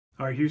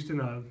All right, Houston,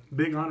 a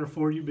big honor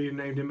for you being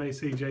named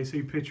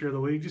MACJC Pitcher of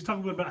the Week. Just talk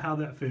a bit about how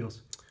that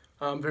feels.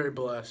 I'm very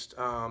blessed.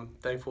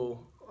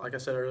 Thankful, like I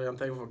said earlier, I'm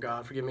thankful for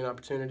God for giving me an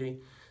opportunity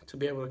to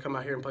be able to come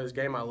out here and play this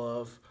game I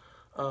love.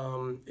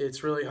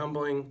 It's really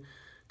humbling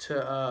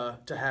to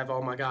have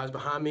all my guys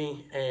behind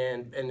me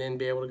and then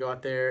be able to go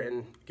out there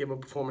and give a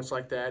performance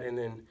like that and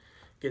then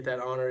get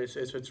that honor.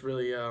 It's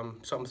really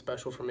something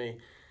special for me.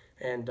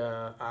 And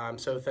I'm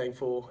so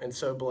thankful and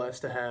so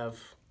blessed to have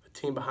a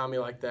team behind me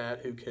like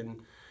that who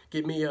can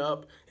get me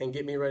up and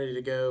get me ready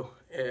to go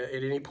at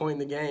any point in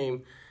the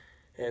game.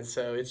 And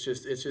so it's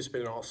just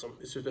been awesome.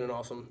 It's just been an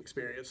awesome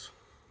experience.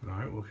 All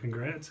right, well,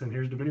 congrats, and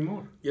here's to many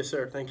more. Yes,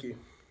 sir. Thank you.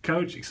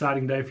 Coach,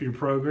 exciting day for your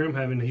program,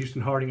 having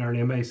Houston Harding earn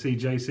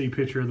MACJC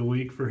Pitcher of the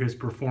Week for his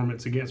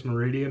performance against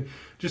Meridian.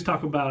 Just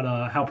talk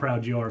about how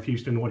proud you are of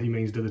Houston and what he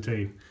means to the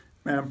team.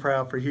 Man, I'm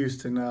proud for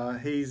Houston.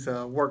 He's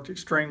worked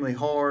extremely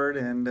hard,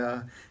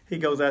 and he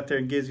goes out there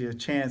and gives you a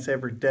chance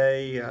every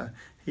day.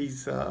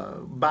 He's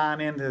buying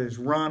into his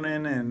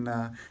running, and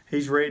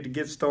he's ready to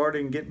get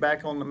started and get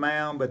back on the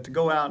mound. But to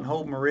go out and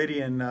hold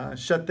Meridian,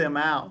 shut them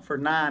out for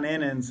 9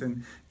 innings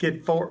and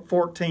get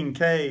 14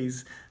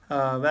 Ks,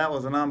 that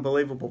was an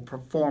unbelievable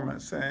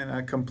performance and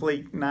a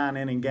complete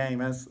 9-inning game.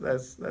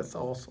 That's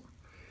awesome.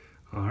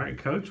 All right,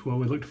 Coach. Well,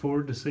 we look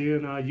forward to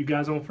seeing you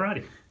guys on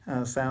Friday.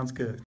 Sounds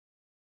good.